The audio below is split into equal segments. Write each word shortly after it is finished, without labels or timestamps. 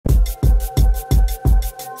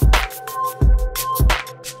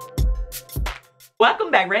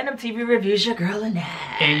Welcome back, Random TV Reviews, your girl and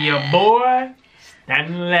I. And your boy,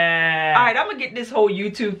 Stanley. Alright, I'm gonna get this whole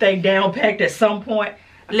YouTube thing down packed at some point.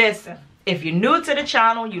 Listen, if you're new to the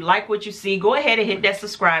channel, you like what you see, go ahead and hit that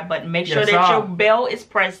subscribe button. Make sure that your bell is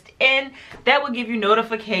pressed in. That will give you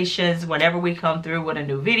notifications whenever we come through with a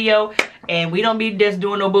new video. And we don't be just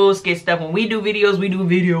doing no bullshit stuff. When we do videos, we do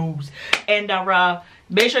videos. And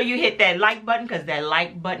make sure you hit that like button, because that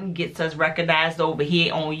like button gets us recognized over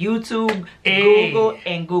here on YouTube, Google,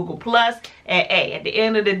 and Google+. And hey, at the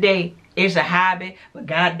end of the day, it's a hobby, but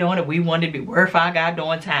God doing it, we want it to be worth our God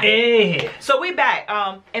doing time. Hey. So we back.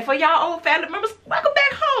 And for y'all old family members, welcome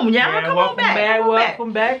back home, y'all. Yeah, come on back.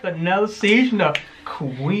 Welcome back. Another season of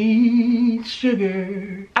Queen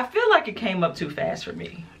Sugar. I feel like it came up too fast for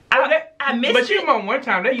me. I missed it. But you remember one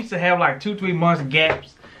time, they used to have like 2-3 months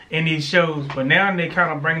gaps in these shows, but now they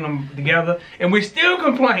kind of bring them together, and we still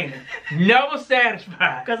complaining. Never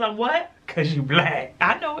satisfied. Because I'm what? Because you black.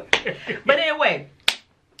 I know it. But anyway,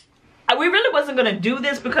 we really wasn't going to do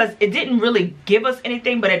this because it didn't really give us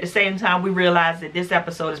anything, but at the same time, we realized that this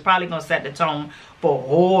episode is probably going to set the tone for a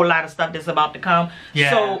whole lot of stuff that's about to come. Yeah.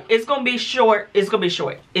 So it's going to be short. It's going to be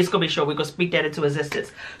short. It's going to be short. We're going to speak that into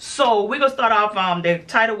existence. So we're going to start off, the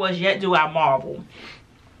title was Yet Do I Marvel.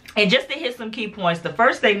 And just to hit some key points, the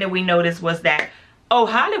first thing that we noticed was that, oh,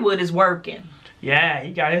 Hollywood is working. Yeah,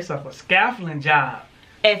 he got himself a scaffolding job.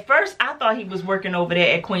 At first, I thought he was working over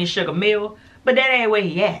there at Queen Sugar Mill, but that ain't where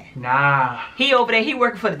he at. Nah. He over there, he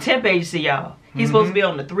working for the temp agency, y'all. He's supposed to be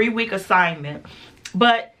on the 3-week assignment.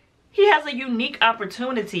 But he has a unique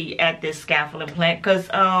opportunity at this scaffolding plant because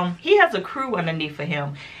he has a crew underneath of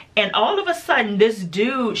him. And all of a sudden, this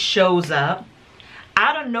dude shows up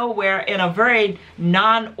out of nowhere in a very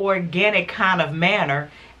non-organic kind of manner,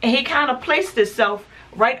 and he kind of placed himself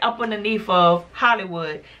right up underneath of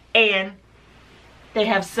Hollywood, and they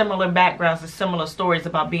have similar backgrounds and similar stories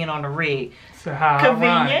about being on the rig. So how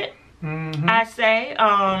convenient, I say.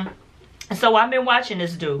 So I've been watching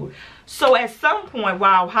this dude. So at some point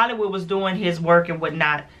while Hollywood was doing his work and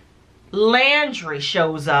whatnot, Landry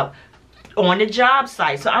shows up on the job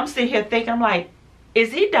site. So I'm sitting here thinking, I'm like,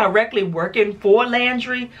 is he directly working for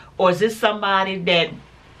Landry, or is this somebody that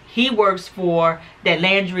he works for that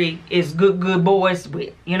Landry is good boys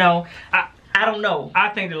with? You know, I don't know. I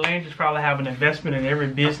think the Landrys probably have an investment in every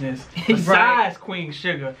business besides Queen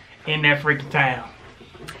Sugar in that freaking town.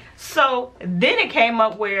 So then it came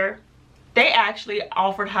up where they actually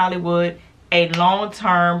offered Hollywood a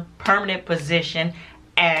long-term permanent position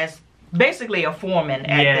as basically a foreman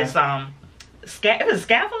at this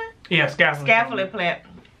scaffolding? Yeah, scaffolding plant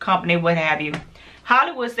company, what have you.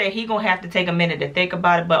 Hollywood said he gonna have to take a minute to think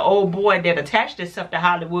about it, but old boy that attached himself to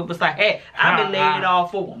Hollywood was like, hey, I've been laid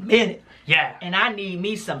off for a minute. Yeah. And I need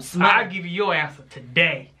me some money. I'll give you your answer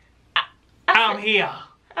today. I'm here.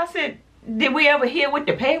 I said, did we ever hear what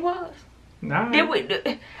the pay was? No. Did we?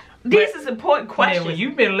 This is important question. When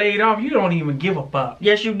you've been laid off, you don't even give a fuck.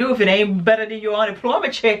 Yes, you do. If it ain't better than your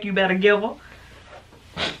unemployment check, you better give them.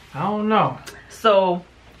 I don't know. So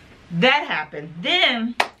that happened.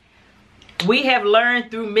 Then we have learned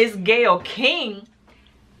through Miss Gayle King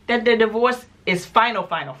that the divorce is final.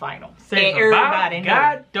 And everybody knows.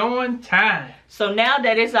 God darn time. So now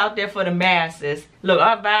that it's out there for the masses, look,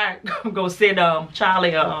 I'm gonna send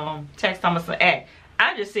Charlie a text Thomas and hey,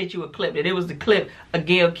 I just sent you a clip. That it was the clip of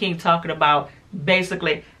Gayle King talking about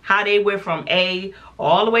basically how they went from A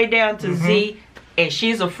all the way down to Z, and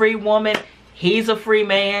she's a free woman, he's a free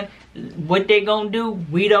man. What they gonna do,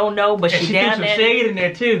 we don't know, but she down there. She threw some shade in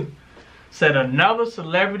there too. Said another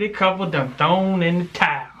celebrity couple done thrown in the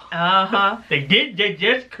towel. They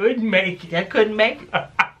just couldn't make it. They couldn't make it.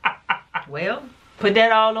 Well, put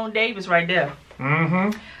that all on Davis right there.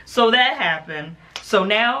 So that happened. So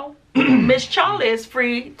now Miss Charlie is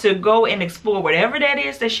free to go and explore whatever that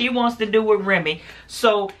is that she wants to do with Remy.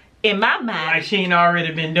 So in my mind, like she ain't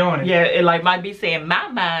already been doing it. Yeah, it like might be saying my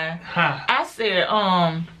mind. I said,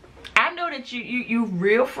 I know that you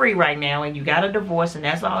real free right now and you got a divorce and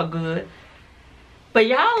that's all good. But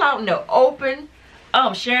y'all out in the open,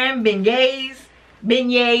 sharing beignets.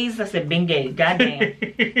 I said beignets, goddamn.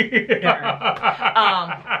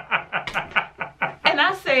 And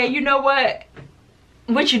I said, you know what?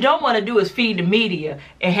 What you don't want to do is feed the media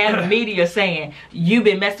and have the media saying you've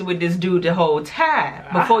been messing with this dude the whole time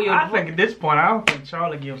before your divorce. I think at this point, I don't think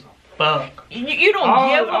Charlie gives a fuck. You don't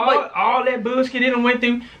give a fuck. All that bullshit they done went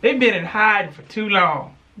through, they've been in hiding for too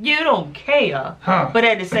long. You don't care, but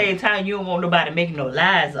at the same time, you don't want nobody making no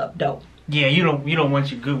lies up, though. Yeah, you don't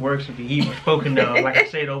want your good works to be even spoken of, like I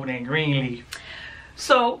said over there in Greenleaf.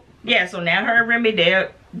 So yeah, so now her and Remy,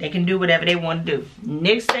 they can do whatever they want to do.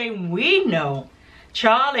 Next thing we know,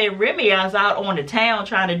 Charlie and Remy is out on the town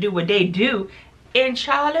trying to do what they do, and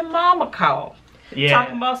Charlie mama called. Yeah.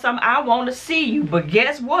 Talking about something, I want to see you, but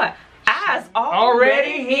guess what? I's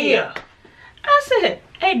already here. I said,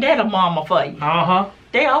 ain't that a mama for you?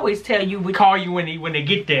 They always tell you what call you when they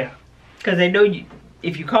get there. Because they know you.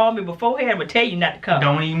 If you call me beforehand, I'm going to tell you not to come.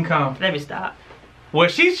 Don't even come. Let me stop. Well,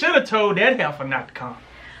 she should have told that heifer not to come.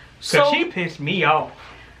 Because she pissed me off.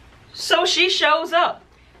 So she shows up.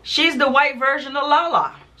 She's the white version of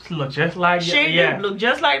Lala. She look just like she look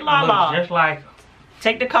just like Lala. Look just like her.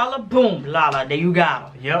 Take the color, boom, Lala, there you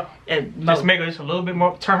got her. Yep. Just make her just a little bit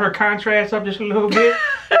more, turn her contrast up just a little bit.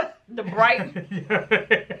 The bright.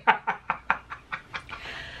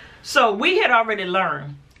 So we had already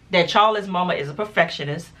learned that Charlie's mama is a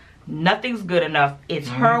perfectionist. Nothing's good enough. It's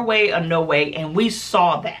her way or no way, and we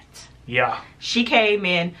saw that. Yeah. She came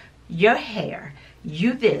in, your hair,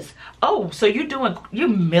 you this. Oh, so you're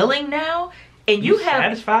milling now? And you have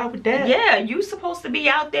satisfied with that? Yeah, you supposed to be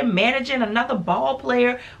out there managing another ball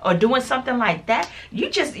player or doing something like that.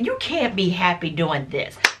 You can't be happy doing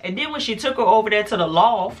this. And then when she took her over there to the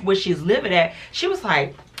loft where she's living at, she was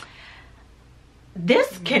like,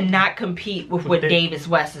 this cannot compete with what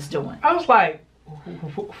𝑑𝒍𝒆 is doing. I was like,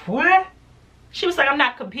 what? She was like, I'm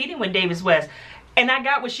not competing with 𝑑𝒍𝒆. And I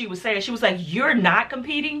got what she was saying. She was like, you're not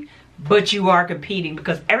competing, but you are competing,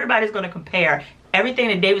 because everybody's going to compare everything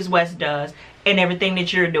that 𝑑𝒍𝒆 does and everything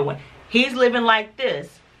that you're doing. He's living like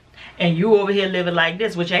this, and you over here living like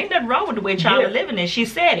this, which ain't nothing wrong with the way Charlie living, and she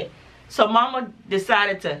said it. So mama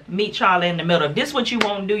decided to meet Charlie in the middle. If this is what you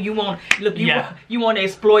want to do, you want you want to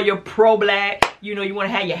explore your pro black, you know, you want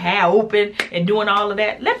to have your hair open and doing all of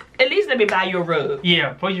that. At least let me buy you a rug.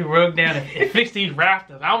 Yeah, put your rug down and fix these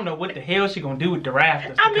rafters. I don't know what the hell she gonna do with the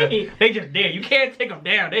rafters. I mean, they just there. You can't take them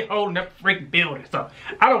down. They holding up the freaking building. So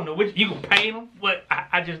I don't know what you gonna paint them. But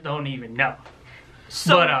I just don't even know.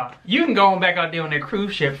 So, but you can go on back out there on that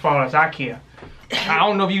cruise ship, as far as I care. I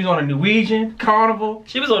don't know if you was on a Norwegian, Carnival.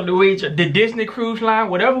 She was on Norwegian. The Disney Cruise Line.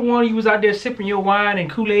 Whatever one you was out there sipping your wine and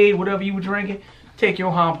Kool-Aid, whatever you were drinking, take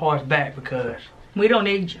your hind parts back, because we don't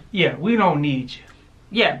need you. Yeah, we don't need you.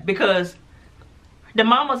 Yeah, because the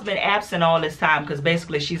mama's been absent all this time, because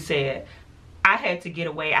basically she said, I had to get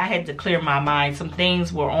away. I had to clear my mind. Some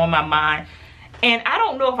things were on my mind. And I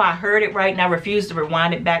don't know if I heard it right, and I refused to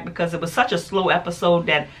rewind it back because it was such a slow episode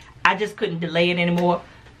that I just couldn't delay it anymore.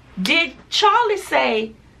 Did Charlie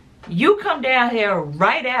say, you come down here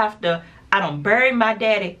right after I done buried my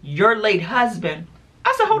daddy, your late husband?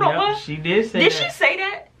 I said, hold on, what? She did say Did she say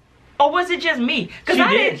that? Or was it just me? Because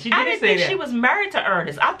I didn't think she was married to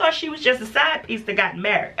Ernest. I thought she was just a side piece that got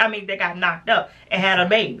married. I mean, that got knocked up and had a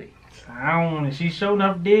baby. I don't know. She sure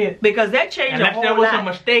enough did. Because that changed a whole lot. Unless there was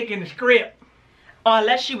a mistake in the script. Or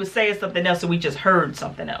unless she was saying something else and we just heard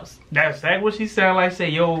something else. That's exactly what she sounded like. Say,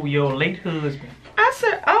 your late husband. I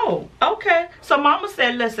said, oh, okay. So mama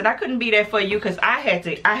said, listen, I couldn't be there for you because I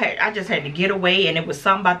just had to get away, and it was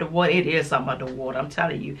something about the water. It is something about the water. I'm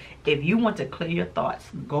telling you, if you want to clear your thoughts,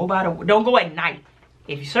 go by the, don't go at night.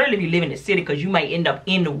 Certainly if you live in the city, because you might end up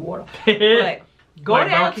in the water. But go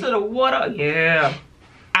down to the water. Yeah.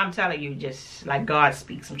 I'm telling you, just like God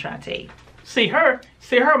speaks, I'm trying to tell you. See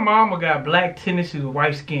her mama got black tendencies with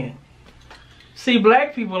white skin. See,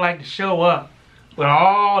 black people like to show up with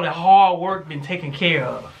all the hard work been taken care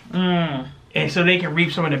of. And so they can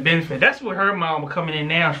reap some of the benefit. That's what her mama coming in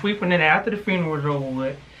now, sweeping it after the funeral was over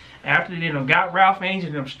with. After they done got Ralph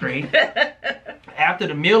Angel them straight. After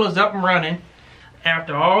the mill is up and running.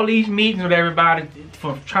 After all these meetings with everybody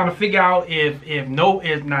for trying to figure out if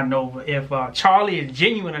Charlie is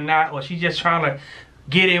genuine or not, or she's just trying to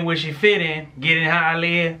get in where she fit in, get in how I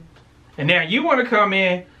live. And now you want to come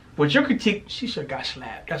in with your critique. She should have got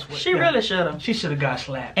slapped. That's what she really should have. She should have got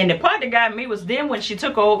slapped. And the part that got me was then when she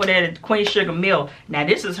took over there at Queen Sugar Mill. Now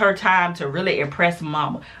this is her time to really impress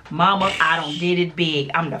mama. Mama, I done did it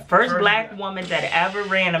big. I'm the first black woman that ever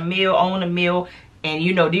ran a mill, owned a mill. And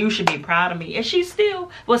you know, you should be proud of me. And she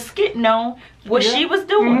still was skitting on what she was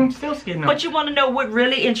doing. Still skitting on. But you want to know what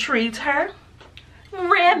really intrigued her?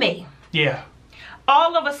 Remy. Yeah.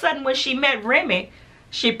 All of a sudden when she met Remy,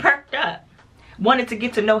 she perked up. Wanted to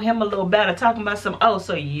get to know him a little better. Talking about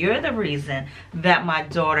so you're the reason that my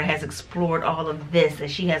daughter has explored all of this. And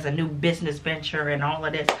she has a new business venture and all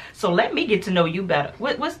of this. So let me get to know you better.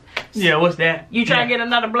 What's that? You trying to get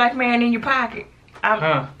another black man in your pocket?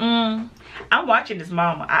 I'm watching this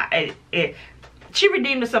mama. She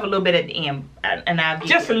redeemed herself a little bit at the end, and I'll get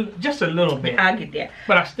just a little bit. I'll get there.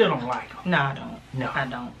 But I still don't like her. No, I don't. No, I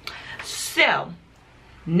don't. So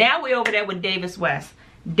now we're over there with 𝑑𝒍𝒆.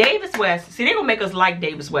 𝑑𝒍𝒆. See, they're gonna make us like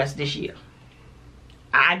𝑑𝒍𝒆 this year.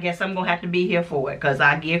 I guess I'm gonna have to be here for it, because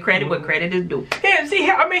I give credit where credit is due. Yeah, see,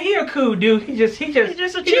 I mean, he a cool dude. He's just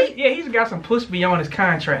a cheat. Yeah, he's got some push beyond his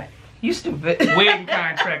contract. You stupid. Wedding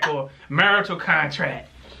contract or marital contract.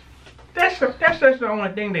 That's just the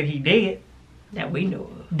only thing that he did. That we know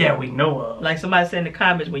of. That we know of. Like somebody said in the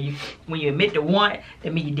comments, when you admit to one,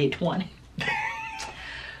 that means you did 20.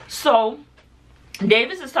 So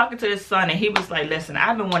Davis is talking to his son, and he was like, listen,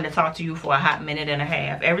 I've been wanting to talk to you for a hot minute and a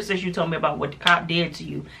half. Ever since you told me about what the cop did to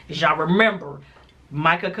you. As y'all remember,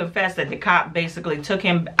 Micah confessed that the cop basically took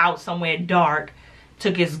him out somewhere dark,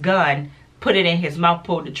 took his gun, put it in his mouth,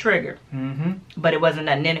 pulled the trigger. But it wasn't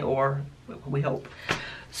nothing in it, or we hope.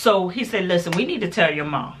 So he said, listen, we need to tell your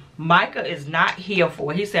mom. Micah is not here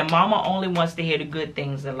for it. He said, Mama only wants to hear the good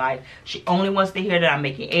things in life. She only wants to hear that I'm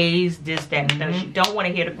making A's, this, that, and that. She don't want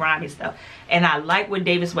to hear the grimy stuff. And I like what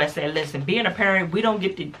𝑑𝒍𝒆 said. Listen, being a parent, we don't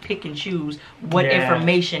get to pick and choose what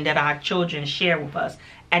information that our children share with us.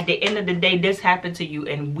 At the end of the day, this happened to you,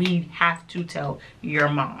 and we have to tell your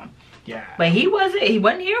mom. Yeah. But he wasn't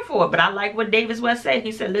here for it. But I like what 𝑑𝒍𝒆 said.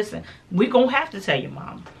 He said, listen, we're going to have to tell your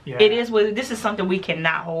mom. Yeah. It is what, this is something we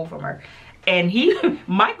cannot hold from her. And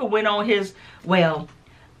Michael went on his, well,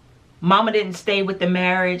 Mama didn't stay with the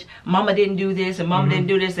marriage. Mama didn't do this, and Mama didn't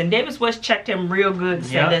do this. And 𝑑𝒍𝒆 checked him real good and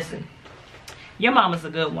said, listen, your mama's a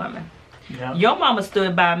good woman. Your mama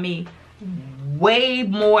stood by me way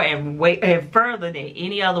more and further than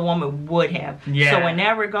any other woman would have. So in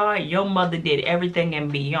that regard, your mother did everything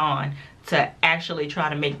and beyond to actually try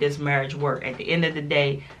to make this marriage work. At the end of the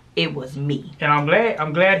day, it was me. And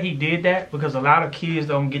I'm glad he did that, because a lot of kids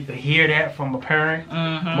don't get to hear that from a parent.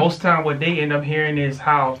 Most of the time what they end up hearing is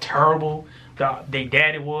how terrible their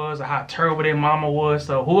daddy was, or how terrible their mama was.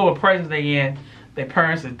 So whoever presence they in, their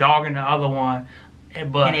parents are dogging the other one.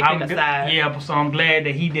 But and they pick a side. Yeah, so I'm glad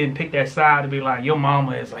that he didn't pick that side to be like, your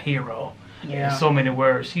mama is a hero. In so many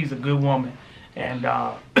words. She's a good woman. And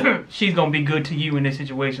she's going to be good to you in this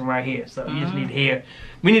situation right here. So you just need to hear.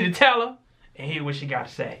 We need to tell her and hear what she got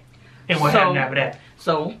to say. And what happened after that.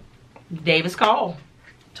 So Davis called.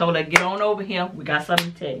 Told her, get on over here. We got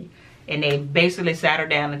something to tell you. And they basically sat her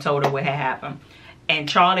down and told her what had happened. And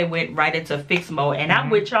Charlie went right into fix mode. And I'm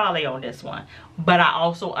with Charlie on this one. But I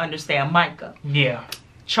also understand Micah. Yeah.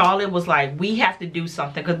 Charlie was like, we have to do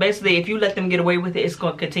something. Because basically, if you let them get away with it, it's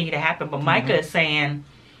going to continue to happen. But Micah is saying,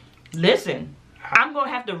 listen, I'm going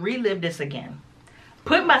to have to relive this again.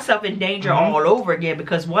 Put myself in danger all over again.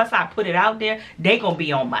 Because once I put it out there, they going to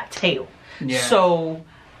be on my tail. So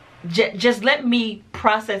just let me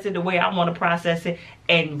process it the way I want to process it.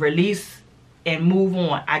 And release and move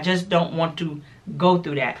on. I just don't want to go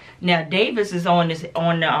through that. Now Davis is on this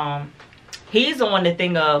he's on the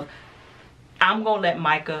thing of, I'm gonna let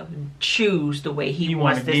Micah choose the way he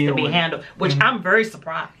wants this to be handled, which I'm very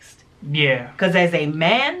surprised. Yeah, because as a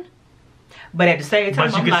man, but at the same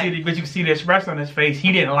time, but you can see the expression on his face.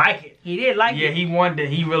 He didn't like it. He didn't like it. Yeah,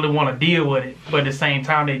 he really want to deal with it. But at the same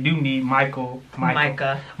time, they do need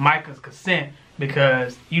Micah's consent,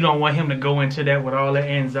 because you don't want him to go into that with all that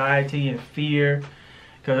anxiety and fear,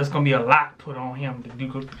 because it's gonna be a lot put on him to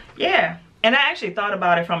do. Yeah. And I actually thought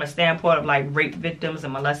about it from a standpoint of like rape victims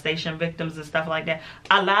and molestation victims and stuff like that.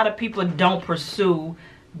 A lot of people don't pursue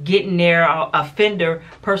getting their offender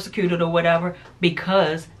persecuted or whatever,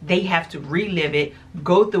 because they have to relive it,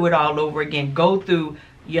 go through it all over again, go through,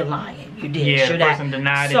 you're lying, you did, yeah, the person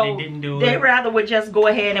denied it, they didn't do it. They rather would just go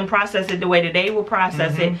ahead and process it the way that they will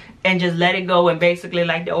process it, and just let it go, and basically,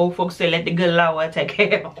 like the old folks say, let the good Lord take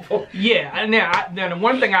care of it. Yeah, and now the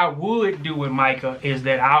one thing I would do with Micah is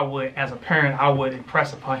that I would, as a parent, I would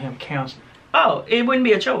impress upon him counseling. Oh, it wouldn't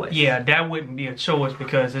be a choice. Yeah, that wouldn't be a choice,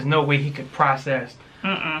 because there's no way he could process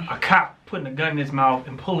a cop putting a gun in his mouth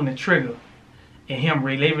and pulling the trigger, and him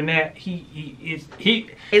reliving that. It's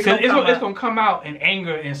gonna come out in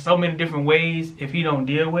anger in so many different ways if he don't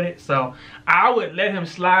deal with it. So I would let him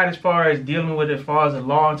slide as far as dealing with it, as far as the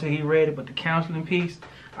law, until he read it. But the counseling piece,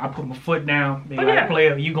 I put my foot down. Be like,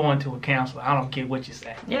 player, you going to a counselor. I don't care what you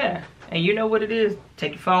say. Yeah. And you know what it is.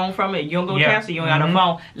 Take your phone from it. You don't go to counseling, you ain't got no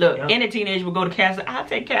phone. Look, any teenager will go to counseling. I'll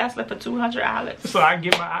take counseling for $200. So I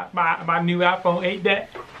get my new iPhone 8 back.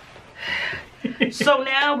 So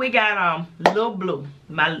now we got Lil Blue.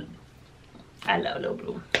 I love Lil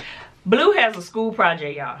Blue. Blue has a school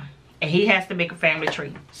project, y'all. And he has to make a family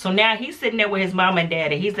tree. So now he's sitting there with his mom and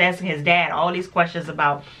dad, and he's asking his dad all these questions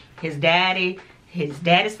about his daddy's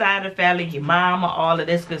side of the family, your mama, all of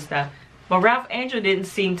this good stuff. But Ralph Angel didn't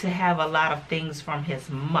seem to have a lot of things from his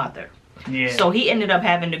mother. Yeah. So he ended up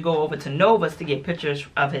having to go over to Nova's to get pictures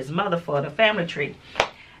of his mother for the family tree.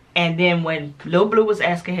 And then when Lil Blue was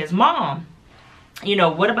asking his mom, you know,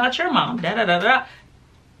 what about your mom?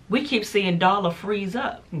 we keep seeing Darla freeze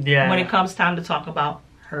up when it comes time to talk about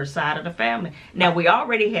her side of the family. Now, we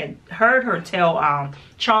already had heard her tell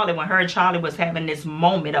Charlie, when her and Charlie was having this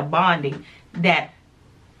moment of bonding, that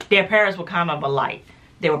their parents were kind of alike.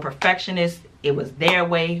 They were perfectionists. It was their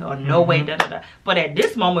way or no way, da da da. But at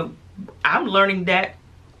this moment, I'm learning that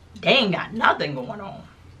they ain't got nothing going on.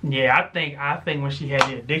 Yeah, I think when she had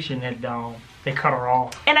the addiction, that they cut her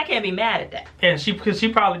off. And I can't be mad at that. And because she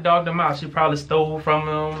probably dogged them out. She probably stole from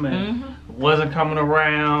them and wasn't coming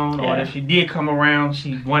around. Or if she did come around,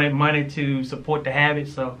 she wanted money to support the habit.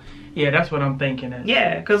 So, yeah, that's what I'm thinking.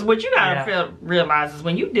 Yeah, because what you gotta realize is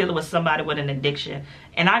when you're dealing with somebody with an addiction,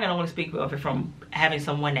 and I can only speak of it from having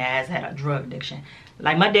someone that has had a drug addiction.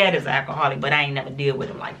 Like, my dad is an alcoholic, but I ain't never deal with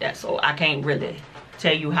him like that. So I can't really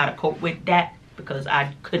tell you how to cope with that, because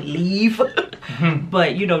I could leave.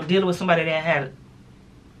 But, you know, dealing with somebody that had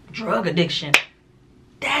drug addiction,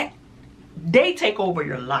 that they take over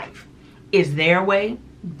your life. It's their way,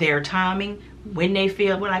 their timing, when they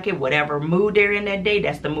feel like it, whatever mood they're in that day,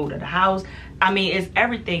 that's the mood of the house. I mean, it's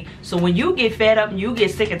everything. So when you get fed up and you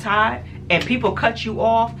get sick and tired and people cut you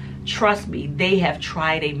off, trust me, they have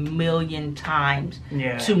tried a million times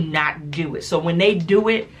to not do it. So when they do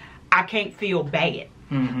it, I can't feel bad.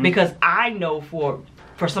 Because I know for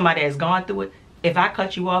somebody that's gone through it, if I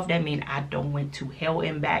cut you off, that means I don't went to hell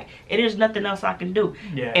and back. And there's nothing else I can do.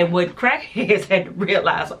 And what crackheads had to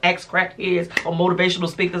realize, ex-crackheads or motivational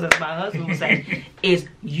speakers, as my husband was saying, is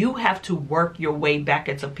you have to work your way back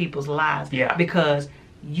into people's lives. Because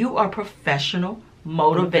you are professional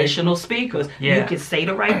motivational speakers. You can say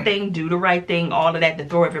the right thing, do the right thing, all of that to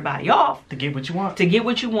throw everybody off. To get what you want. To get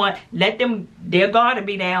what you want. Let them, their guard to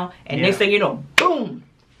be down. And next thing you know, boom.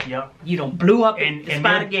 You don't blew up the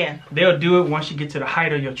spot again. They'll do it once you get to the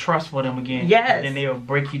height of your trust for them again. And then they'll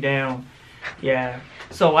break you down.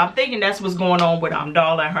 So I'm thinking that's what's going on with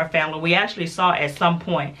Darla and her family. We actually saw at some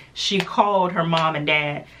point, she called her mom and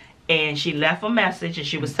dad and she left a message and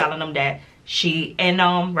she was telling them that she and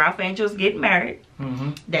Ralph Angel is getting married.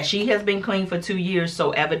 That she has been clean for 2 years.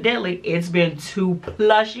 So evidently it's been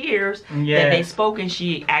 2+ years that they spoke, and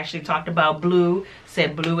she actually talked about Blue,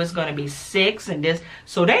 said Blue is going to be 6 and this.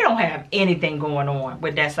 So they don't have anything going on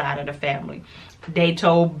with that side of the family. They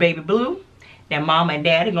told baby Blue that mom and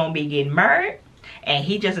dad are going to be getting married. And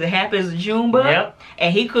he just as happy as a June bug.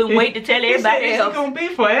 And he couldn't wait to tell everybody else. It's going to be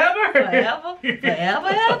forever.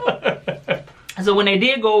 Forever. So when they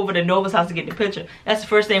did go over to Nova's house to get the picture, that's the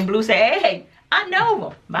first thing Blue said, hey, I know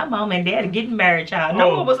them. My mom and dad are getting married, child.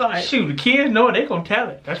 Nova was like, shoot, the kids know, they gonna tell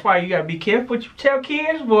it. That's why you gotta be careful what you tell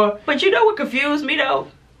kids, boy. But you know what confused me though?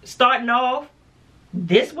 Starting off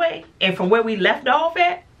this way and from where we left off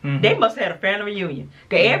at, they must have had a family reunion.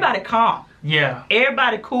 Cause everybody calm.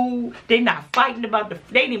 Everybody cool. They not fighting about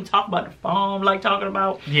they didn't even talk about the farm like talking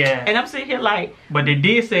about. And I'm sitting here like. But they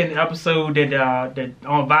did say in the episode that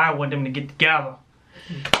𝑬𝒎𝒂𝒊 want them to get together.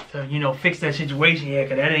 So, you know, fix that situation yet,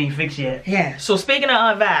 because that ain't fixed yet. So speaking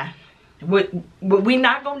of 𝒎𝒑, what we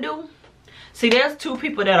not gonna do? See, there's 2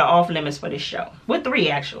 people that are off limits for this show. Well, 3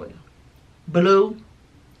 actually. Blue,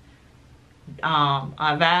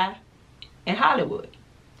 𝒎𝒑, and Hollywood.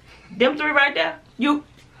 Them 3 right there. You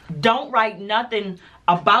don't write nothing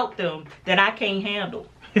about them that I can't handle.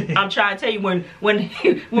 I'm trying to tell you, when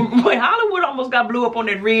Hollywood almost got blew up on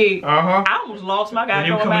that rig, I almost lost my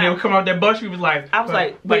goddamn mind. They would come out that bus, we was like, I was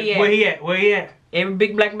like, where he at? Where he at? Every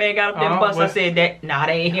big black man got up that bus. I said that, nah,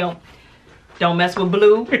 that ain't him. Don't mess with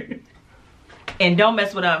Blue, and don't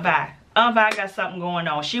mess with 𝒎𝒑. 𝒎𝒑 got something going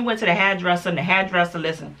on. She went to the hairdresser, and the hairdresser,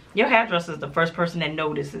 listen, your hairdresser is the first person that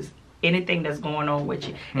notices anything that's going on with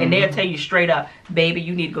you, and they'll tell you straight up, baby,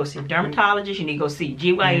 you need to go see a dermatologist, you need to go see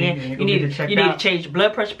GYN, you need to change your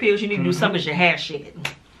blood pressure pills, you need to do something with your hair shit,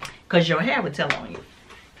 because your hair would tell on you.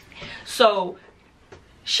 So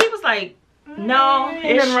she was like, no,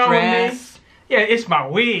 it's stress. Yeah, it's my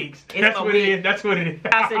wigs. That's what it is. That's what it is.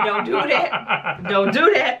 I said, don't do that. Don't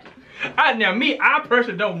do that. I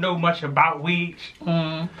personally don't know much about wigs,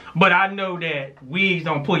 but I know that wigs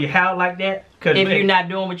don't pull your hair out like that. Cause if you're not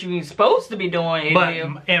doing what you're supposed to be doing, but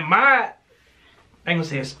in my, I ain't gonna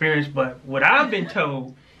say experience, but what I've been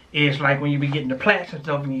told is like when you be getting the plaits and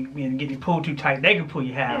stuff and you get it pulled too tight, they can pull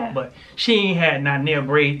your hair out. But she ain't had not nail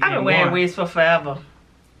braids. I've been wearing wigs for forever,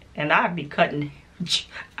 and I'd be cutting.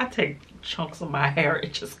 I take chunks of my hair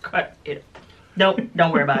and just cut it. Don't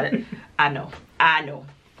worry about it. I know.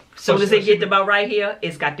 Soon as it get about right here,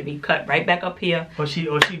 it's got to be cut right back up here. Or she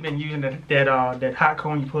been using that hot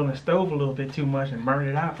comb you put on the stove a little bit too much and burn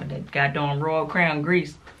it out. With that goddamn Royal Crown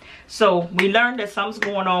grease. So we learned that something's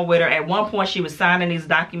going on with her. At one point, she was signing these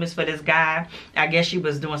documents for this guy. I guess she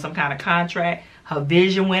was doing some kind of contract. Her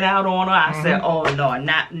vision went out on her. I said, "Oh no,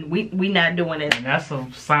 we not doing this." And that's a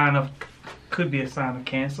sign of, could be a sign of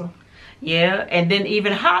cancer. Yeah, and then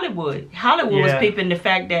even Hollywood was peeping the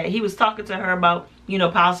fact that he was talking to her about, you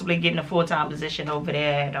know, possibly getting a full-time position over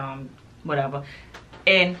there at whatever.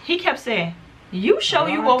 And he kept saying, "You sure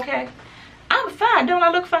you okay? I'm fine. Don't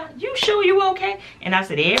I look fine? You sure you okay?" And I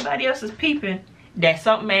said, everybody else is peeping that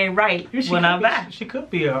something ain't right when I'm back. She could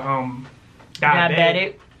be a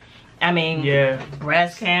diabetic. I mean,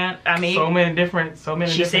 breast cancer. I mean, so many different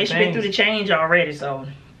She said she been through the change already, so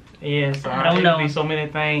yeah. So I don't know. Be so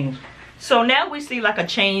many things. So now we see like a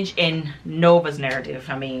change in Nova's narrative.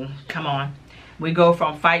 I mean, come on. We go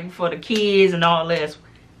from fighting for the kids and all this.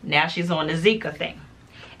 Now she's on the Zika thing.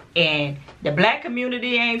 And the black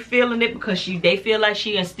community ain't feeling it because they feel like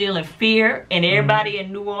she instilling fear in everybody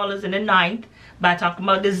in New Orleans in the 9th by talking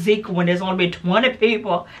about the Zika when there's only been 20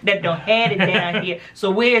 people that don't had it down here.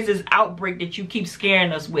 So where's this outbreak that you keep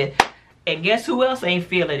scaring us with? And guess who else ain't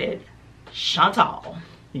feeling it? Chantal.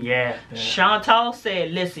 Yeah. Chantal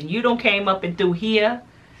said, "Listen, you done came up and through here,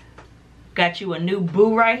 got you a new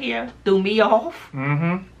boo right here, threw me off."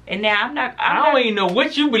 And now I don't even know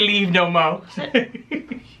what you believe no more.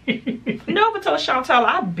 Nova told Chantal,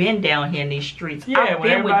 "I've been down here in these streets. I've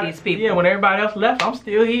been with these people. Yeah, when everybody else left, I'm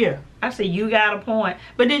still here." I said, "You got a point."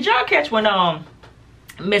 But did y'all catch when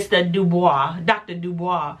Mr. Dubois, Dr.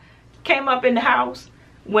 Dubois, came up in the house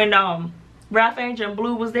when Ralph Angel and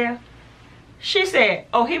Blue was there? She said,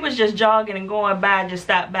 "Oh, he was just jogging and going by, just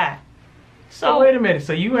stopped by." So wait a minute.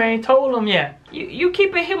 So you ain't told him yet? You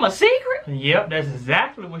keeping him a secret? Yep, that's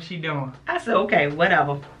exactly what she doing. I said, okay,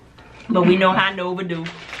 whatever. But we know how Nova do.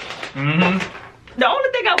 The only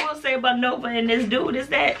thing I will say about Nova and this dude is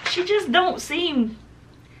that she just don't seem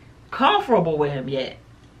comfortable with him yet.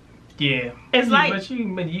 Yeah. It's like,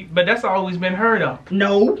 but that's always been her though.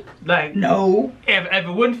 No. Like no. If it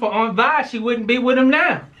wasn't for Aunt Vi, she wouldn't be with him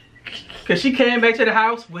now. Cause she came back to the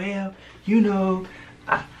house. Well, you know,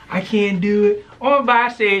 I can't do it. Aunt Vi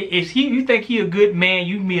said, you think he a good man,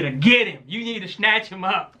 you need to get him. You need to snatch him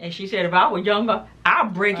up. And she said, if I were younger, I'll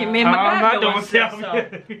break him in my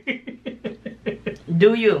goddamn.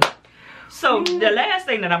 Do you? So the last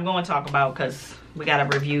thing that I'm going to talk about, because we got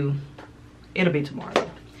to review, it'll be tomorrow.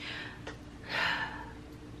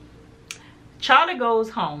 Charlie goes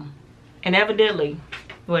home, and evidently,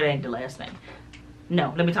 well, it ain't the last thing.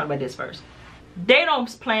 No, let me talk about this first. They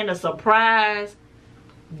don't plan a surprise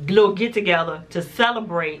little get together to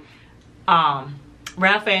celebrate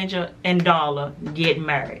Ralph Angel and Darla getting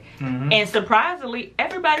married. And surprisingly,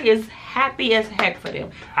 everybody is happy as heck for them.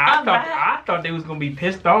 I thought they was gonna be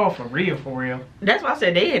pissed off for real. That's why I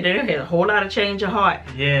said they had a whole lot of change of heart.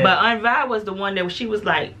 Yeah. But Aunt Vi was the one that she was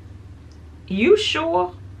like, "You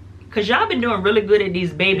sure? Cause y'all been doing really good at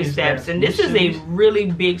these baby steps, and this is a really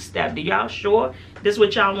big step. Do y'all sure this is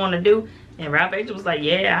what y'all want to do?" And Ralph Angel was like,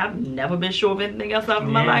 "Yeah, I've never been sure of anything else in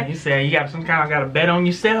my life." He said, "You got to bet on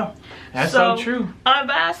yourself." That's so true. Aunt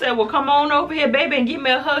Vi said, "Well, come on over here, baby, and give me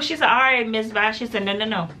a hug." She said, "All right, Miss Vi." She said,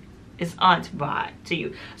 No. It's Aunt Vi to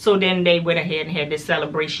you." So then they went ahead and had this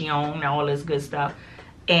celebration and all this good stuff.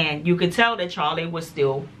 And you could tell that Charlie was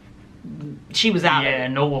still, she was out. Yeah,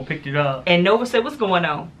 Nova picked it up. And Nova said, "What's going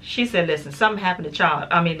on?" She said, "Listen, something happened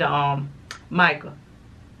to Michael."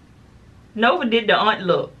 Nova did the aunt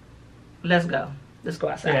look. Let's go. Let's go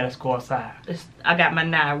outside. Yeah, let's go outside. I got my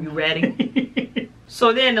 9. You ready?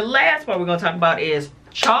 So then the last part we're going to talk about is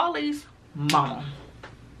Charlie's mama.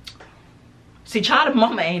 See, Charlie's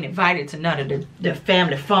mama ain't invited to none of the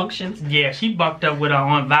family functions. Yeah, she bucked up with her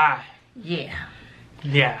Aunt Vi. Yeah.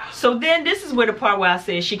 Yeah. So then this is where the part where I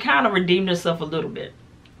said she kind of redeemed herself a little bit.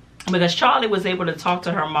 Because Charlie was able to talk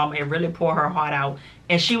to her mama and really pour her heart out.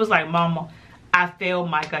 And she was like, "Mama, I failed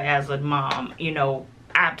Micah as a mom. You know,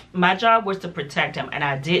 my job was to protect him, and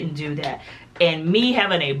I didn't do that. And me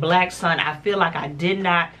having a black son, I feel like I did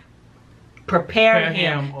not prepare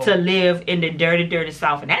him to live in the dirty, dirty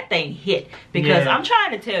South." And that thing hit. Because I'm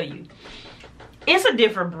trying to tell you, it's a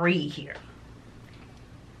different breed here.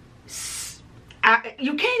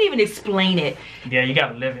 You can't even explain it. Yeah, you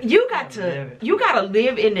gotta live it. You gotta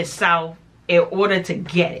live in the South in order to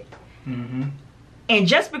get it. And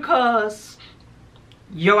just because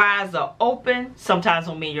your eyes are open sometimes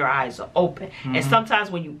don't mean your eyes are open. And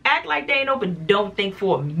sometimes when you act like they ain't open, don't think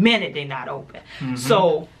for a minute they're not open.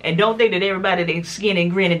 So, and don't think that everybody they skin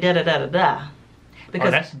and grin and da da da da da.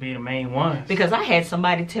 Because that's to be the main ones. Because I had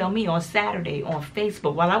somebody tell me on Saturday on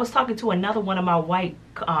Facebook while I was talking to another one of my white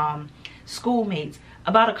schoolmates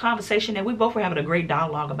about a conversation that we both were having a great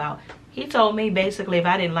dialogue about. He told me basically if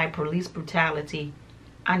I didn't like police brutality,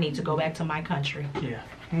 I need to go back to my country. Yeah.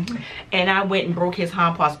 And I went and broke his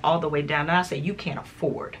hind parts all the way down. And I said, you can't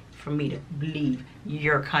afford for me to leave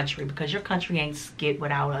your country because your country ain't skit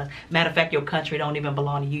without us. Matter of fact, your country don't even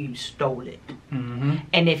belong to you. You stole it.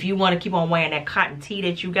 And if you want to keep on wearing that cotton tee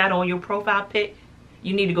that you got on your profile pic,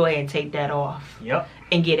 you need to go ahead and take that off. Yep.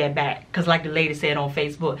 And get that back. Because like the lady said on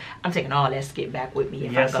Facebook, I'm taking all that skit back with me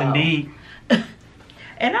if I go. Yes, indeed.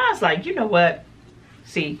 And I was like, you know what?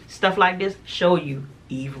 See, stuff like this show you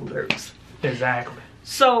evil lurks. Exactly.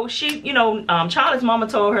 So she, you know, Charlie's mama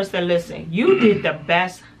told her, said, listen, you did the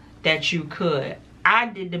best that you could. I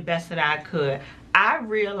did the best that I could. I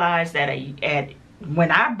realized that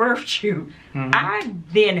when I birthed you, I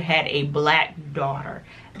then had a black daughter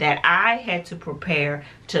that I had to prepare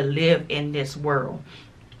to live in this world.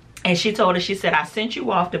 And she told her, she said, I sent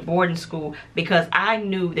you off to boarding school because I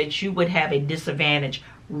knew that you would have a disadvantage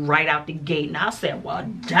right out the gate. And I said, well,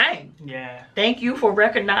 dang. Yeah. Thank you for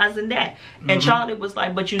recognizing that. And Charlie was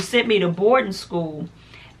like, but you sent me to boarding school.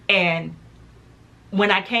 And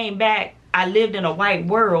when I came back, I lived in a white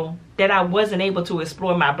world that I wasn't able to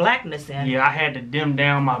explore my blackness in. Yeah, I had to dim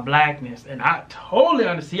down my blackness. And I totally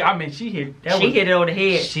understand. I mean, she hit it on the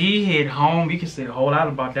head. She hit home. You can say a whole lot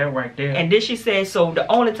about that right there. And then she said, so the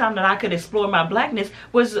only time that I could explore my blackness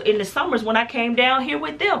was in the summers when I came down here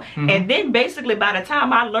with them. And then basically by the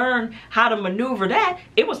time I learned how to maneuver that,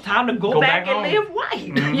 it was time to go back and live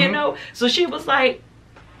white. You know? So she was like,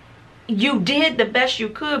 you did the best you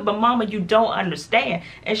could, but mama, you don't understand.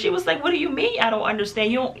 And she was like, what do you mean I don't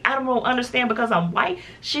understand? I don't understand because I'm white?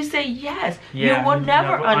 She said, yes. Yeah, you will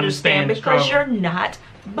never understand because you're not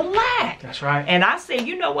black. That's right. And I said,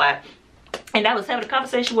 you know what? And I was having a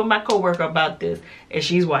conversation with my coworker about this, and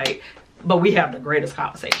she's white, but we have the greatest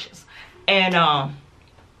conversations. And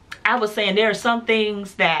I was saying there are some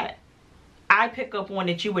things that I pick up on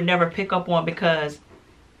that you would never pick up on because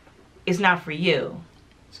it's not for you.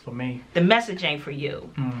 It's for me. The message ain't for you.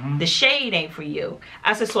 The shade ain't for you.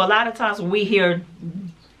 I said, so a lot of times when we hear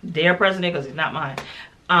their president, because it's not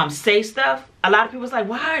mine, say stuff, a lot of people's like,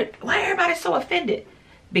 why everybody so offended?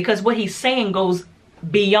 Because what he's saying goes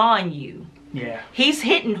beyond you. Yeah. He's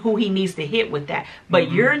hitting who he needs to hit with that. But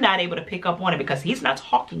you're not able to pick up on it because he's not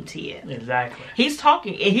talking to you. Exactly. He's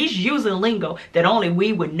talking, and he's using lingo that only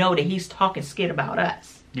we would know that he's talking skit about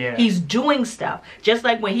us. Yeah. He's doing stuff. Just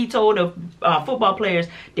like when he told the football players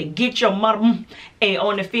to get your mother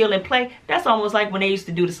on the field and play. That's almost like when they used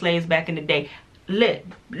to do the slaves back in the day. Let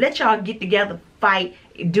y'all get together, fight,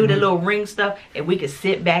 do the little ring stuff, and we could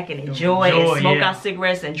sit back and enjoy and smoke our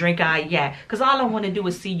cigarettes and drink our yak. Because all I want to do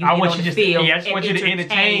is see you get on the field. I just want you to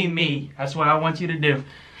entertain me. That's what I want you to do.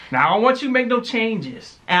 Now, I don't want you to make no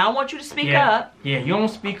changes. And I want you to speak up. Yeah, you don't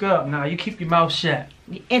speak up. Now, you keep your mouth shut.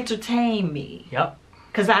 You entertain me. Yep.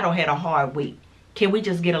 Because I don't have a hard week. Can we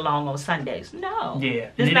just get along on Sundays? No. Yeah.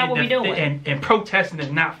 That's not what we're doing. And protesting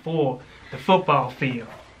is not for the football field.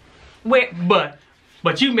 Where?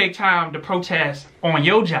 But you make time to protest on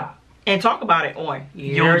your job. And talk about it on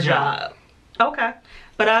your job. Okay.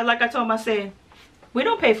 But like I told him, I said, we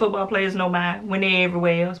don't pay football players no mind when they're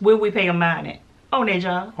everywhere else. Where we pay them mind at? On their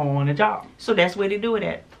job. On the job. So that's where they do it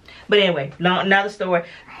at. But anyway, another story.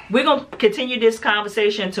 We're going to continue this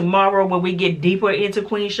conversation tomorrow when we get deeper into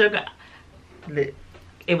Queen Sugar.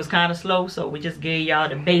 It was kind of slow, so we just gave y'all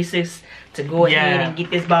the basics to go ahead and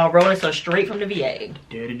get this ball rolling. So straight from the VA.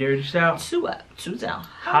 Dirty, dirty South. 2 up, 2 down.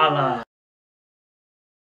 Holla.